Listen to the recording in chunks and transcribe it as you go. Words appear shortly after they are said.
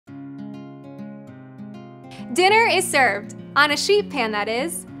Dinner is served, on a sheet pan that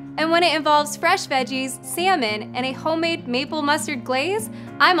is, and when it involves fresh veggies, salmon, and a homemade maple mustard glaze,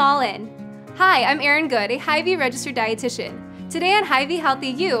 I'm all in. Hi, I'm Erin Good, a Hy-Vee registered dietitian. Today on Hy-Vee Healthy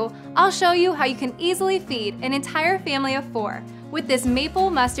You, I'll show you how you can easily feed an entire family of 4 with this maple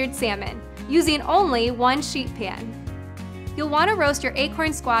mustard salmon, using only one sheet pan. You'll want to roast your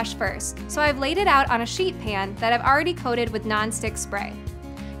acorn squash first, so I've laid it out on a sheet pan that I've already coated with non-stick spray.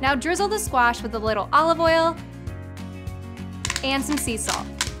 Now drizzle the squash with a little olive oil and some sea salt.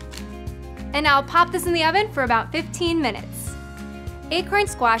 And now pop this in the oven for about 15 minutes. Acorn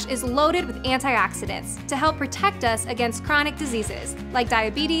squash is loaded with antioxidants to help protect us against chronic diseases like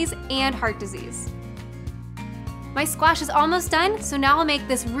diabetes and heart disease. My squash is almost done, so now I'll make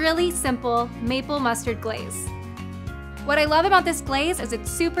this really simple maple mustard glaze. What I love about this glaze is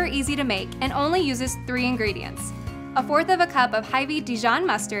it's super easy to make and only uses 3 ingredients: 1/4 cup of Hy-Vee Dijon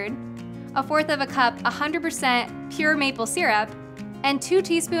mustard, 1/4 cup 100% pure maple syrup, and 2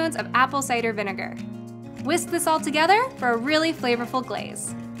 teaspoons of apple cider vinegar. Whisk this all together for a really flavorful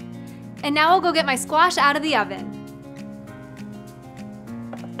glaze. And now I'll go get my squash out of the oven.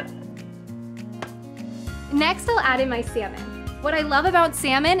 Next, I'll add in my salmon. What I love about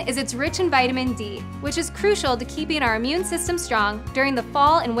salmon is it's rich in vitamin D, which is crucial to keeping our immune system strong during the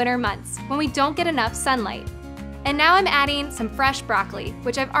fall and winter months when we don't get enough sunlight. And now I'm adding some fresh broccoli,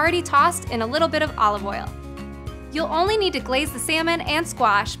 which I've already tossed in a little bit of olive oil. You'll only need to glaze the salmon and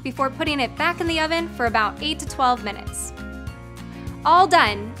squash before putting it back in the oven for about 8 to 12 minutes. All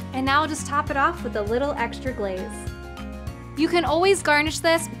done, and now I'll just top it off with a little extra glaze. You can always garnish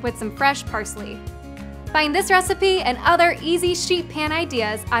this with some fresh parsley. Find this recipe and other easy sheet pan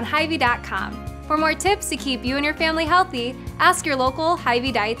ideas on Hy-Vee.com. For more tips to keep you and your family healthy, ask your local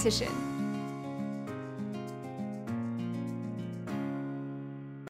Hy-Vee dietitian.